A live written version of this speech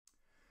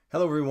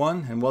Hello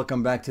everyone and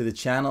welcome back to the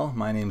channel.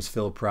 My name is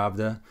Phil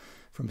Pravda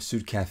from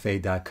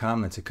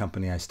suitcafe.com. That's a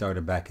company I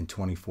started back in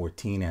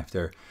 2014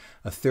 after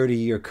a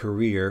 30-year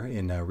career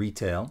in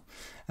retail.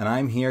 And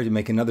I'm here to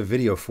make another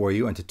video for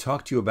you and to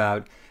talk to you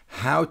about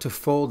how to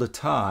fold a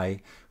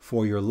tie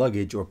for your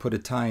luggage or put a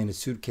tie in a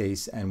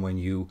suitcase, and when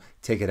you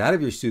take it out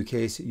of your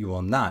suitcase you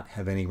will not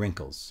have any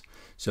wrinkles.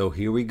 So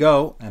here we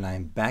go, and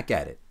I'm back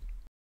at it.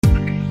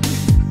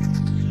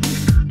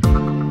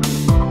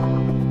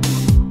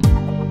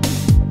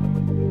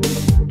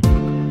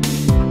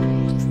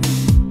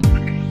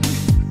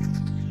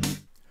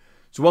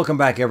 So welcome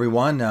back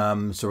everyone.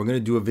 So we're going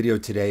to do a video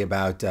today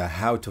about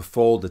how to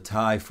fold a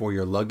tie for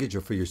your luggage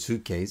or for your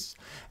suitcase.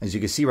 As you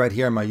can see right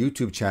here on my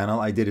YouTube channel,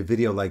 I did a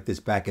video like this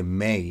back in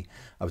May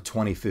of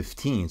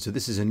 2015. So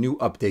this is a new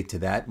update to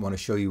that. I want to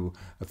show you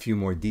a few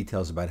more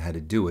details about how to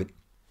do it.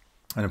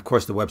 And of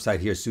course the website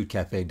here is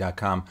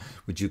suitcafe.com,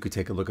 which you could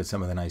take a look at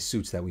some of the nice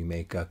suits that we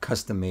make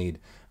custom made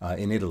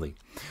in Italy.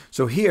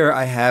 So here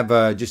I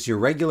have just your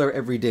regular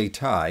everyday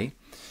tie.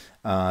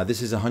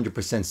 This is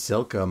 100%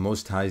 silk.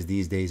 Most ties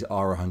these days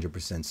are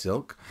 100%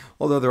 silk,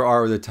 although there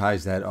are other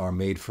ties that are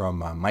made from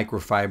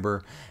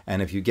microfiber.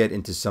 And if you get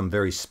into some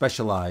very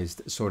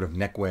specialized sort of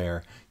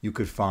neckwear, you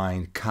could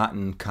find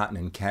cotton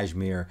and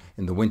cashmere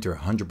in the winter,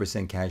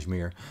 100%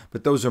 cashmere.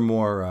 But those are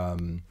more,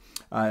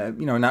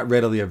 not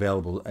readily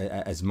available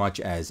as much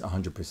as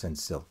 100%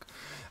 silk.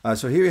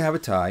 So here you have a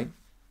tie.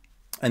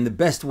 And the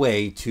best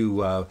way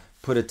to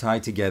put a tie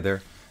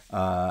together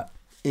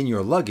in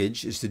your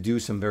luggage is to do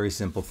some very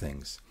simple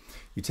things.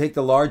 You take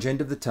the large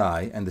end of the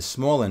tie and the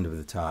small end of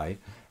the tie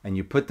and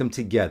you put them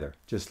together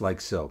just like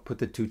so. Put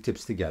the two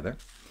tips together.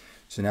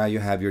 So now you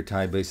have your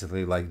tie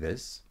basically like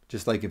this,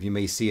 just like if you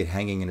may see it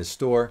hanging in a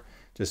store,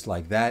 just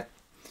like that.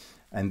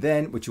 And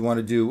then what you want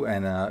to do,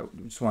 and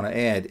just want to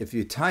add, if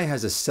your tie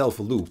has a self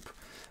loop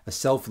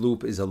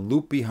is a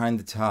loop behind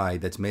the tie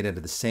that's made out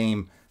of the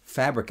same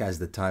fabric as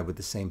the tie with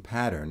the same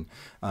pattern.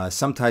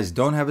 Some ties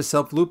don't have a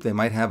self loop. They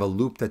might have a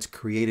loop that's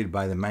created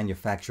by the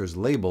manufacturer's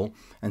label,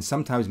 and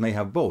sometimes may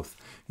have both.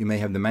 You may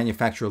have the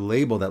manufacturer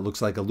label that looks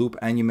like a loop,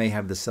 and you may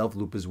have the self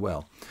loop as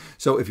well.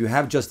 So if you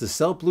have just the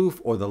self loop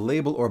or the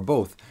label or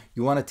both,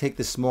 you want to take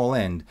the small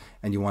end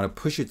and you want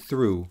to push it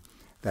through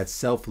that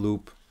self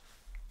loop,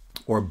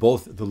 or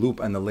both the loop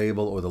and the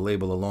label, or the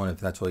label alone if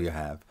that's all you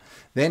have.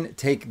 Then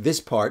take this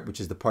part, which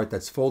is the part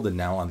that's folded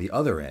now on the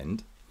other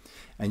end,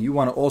 and you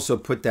want to also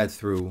put that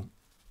through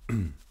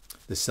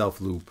the self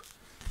loop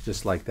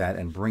just like that,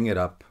 and bring it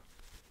up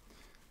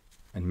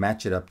and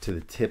match it up to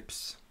the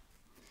tips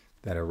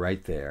that are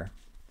right there.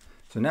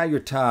 So now your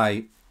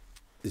tie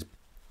is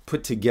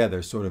put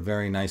together sort of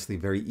very nicely,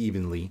 very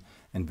evenly,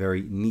 and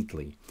very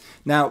neatly.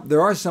 Now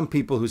there are some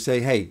people who say,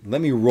 hey, let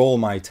me roll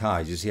my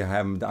ties. You see I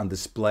have them on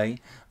display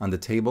on the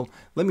table.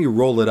 Let me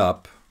roll it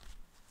up,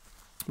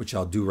 which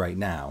I'll do right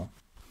now,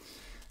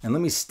 and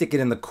let me stick it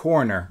in the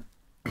corner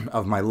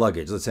of my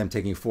luggage. Let's say I'm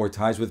taking 4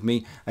 ties with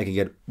me. I can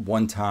get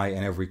 1 tie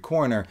in every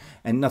corner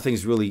and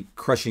nothing's really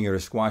crushing it or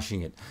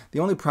squashing it. The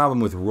only problem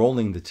with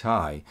rolling the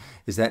tie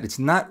is that it's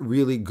not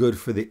really good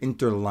for the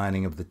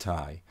interlining of the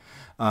tie.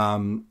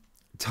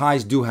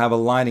 Ties do have a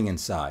lining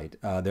inside.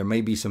 There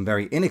may be some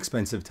very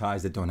inexpensive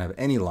ties that don't have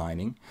any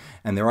lining,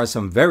 and there are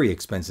some very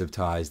expensive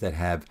ties that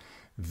have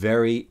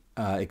very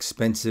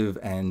expensive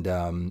and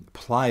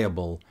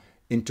pliable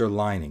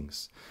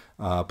interlinings.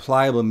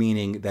 Pliable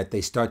meaning that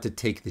they start to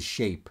take the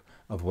shape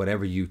of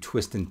whatever you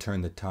twist and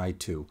turn the tie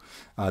to.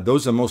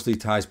 Those are mostly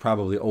ties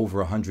probably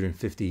over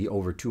 $150,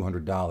 over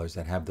 $200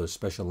 that have those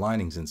special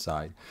linings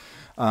inside.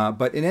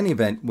 But in any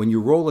event, when you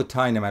roll a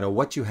tie, no matter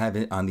what you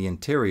have on the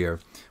interior,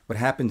 what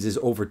happens is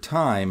over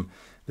time,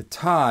 the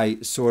tie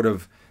sort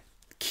of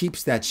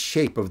keeps that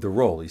shape of the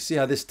roll. You see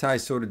how this tie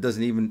sort of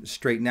doesn't even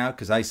straighten out?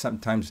 Because I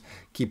sometimes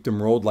keep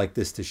them rolled like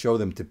this to show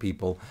them to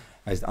people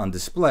as on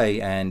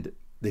display, and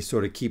they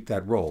sort of keep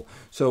that roll.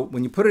 So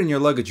when you put it in your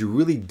luggage, you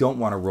really don't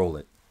want to roll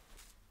it.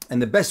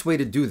 And the best way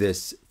to do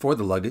this for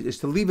the luggage is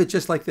to leave it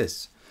just like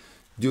this.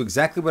 Do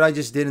exactly what I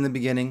just did in the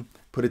beginning,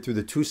 put it through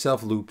the 2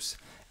 self loops,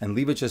 and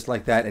leave it just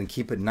like that, and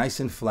keep it nice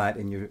and flat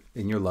in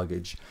your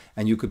luggage.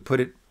 And you could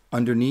put it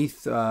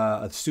underneath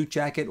a suit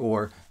jacket,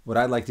 or what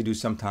I like to do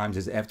sometimes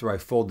is after I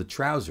fold the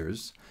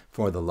trousers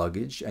for the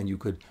luggage, and you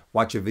could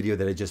watch a video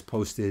that I just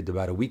posted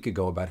about a week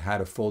ago about how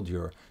to fold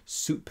your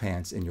suit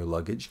pants in your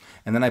luggage,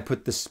 and then I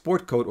put the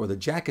sport coat or the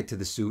jacket to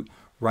the suit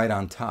right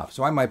on top.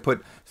 So I might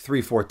put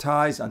 3-4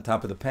 ties on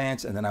top of the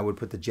pants, and then I would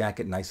put the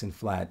jacket nice and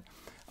flat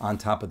on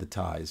top of the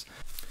ties.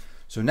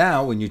 So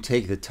now when you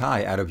take the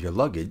tie out of your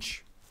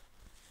luggage,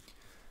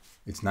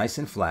 it's nice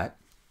and flat,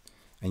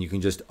 and you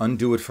can just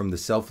undo it from the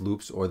self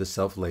loops or the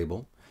self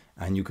label,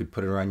 and you could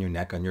put it around your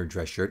neck on your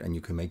dress shirt, and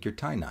you can make your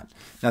tie knot.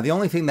 Now the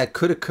only thing that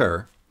could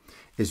occur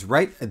is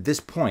right at this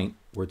point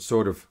where it's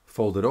sort of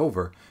folded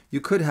over,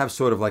 you could have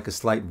sort of like a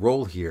slight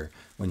roll here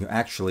when you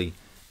actually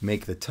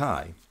make the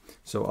tie.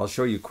 So I'll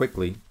show you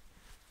quickly,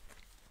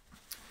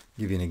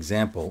 give you an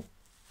example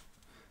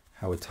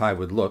how a tie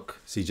would look.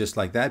 See, just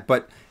like that.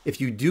 But if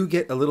you do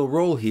get a little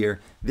roll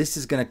here, this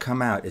is going to come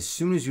out as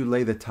soon as you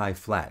lay the tie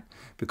flat,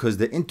 because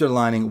the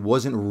interlining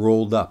wasn't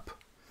rolled up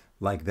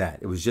like that.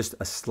 It was just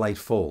a slight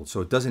fold,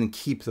 so it doesn't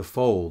keep the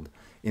fold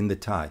in the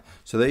tie.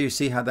 So there you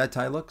see how that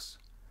tie looks.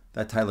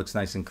 That tie looks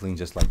nice and clean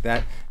just like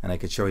that. And I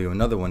could show you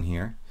another one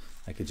here.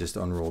 I could just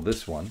unroll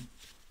this one.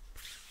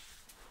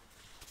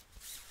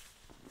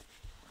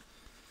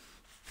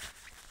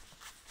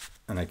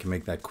 And I can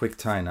make that quick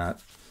tie knot.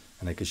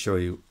 And I could show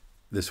you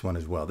this one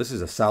as well. This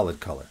is a solid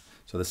color.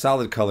 So the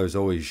solid colors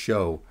always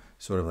show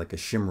sort of like a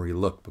shimmery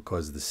look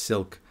because the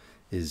silk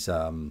is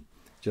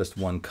just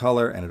one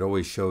color, and it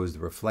always shows the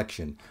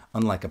reflection,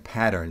 unlike a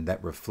pattern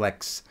that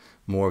reflects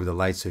more of the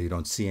light so you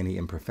don't see any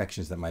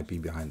imperfections that might be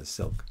behind the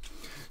silk.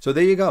 So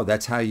there you go.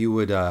 That's how you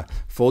would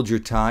fold your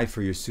tie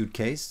for your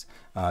suitcase.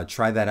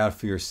 Try that out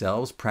for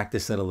yourselves.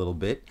 Practice it a little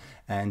bit.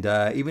 And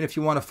even if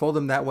you want to fold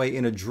them that way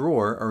in a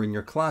drawer or in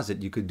your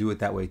closet, you could do it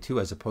that way too,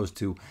 as opposed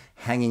to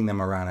hanging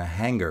them around a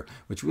hanger,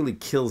 which really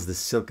kills the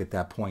silk at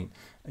that point,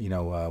 you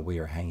know, where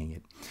you're hanging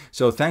it.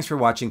 So thanks for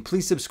watching.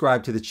 Please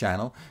subscribe to the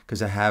channel,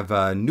 because I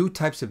have new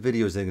types of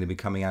videos that are going to be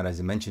coming out,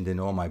 as I mentioned in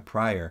all my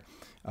prior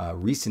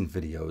recent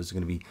videos. I'm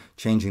going to be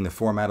changing the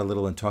format a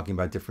little and talking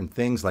about different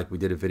things, like we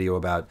did a video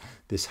about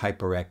this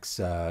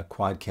HyperX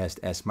Quadcast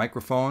S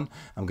microphone.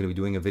 I'm going to be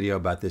doing a video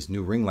about this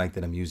new ring light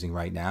that I'm using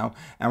right now,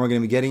 and we're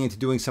going to be getting into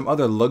doing some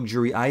other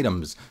luxury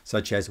items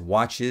such as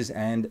watches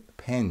and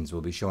pens.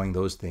 We'll be showing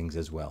those things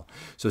as well.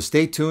 So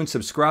stay tuned,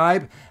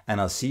 subscribe, and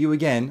I'll see you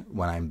again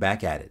when I'm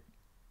back at it.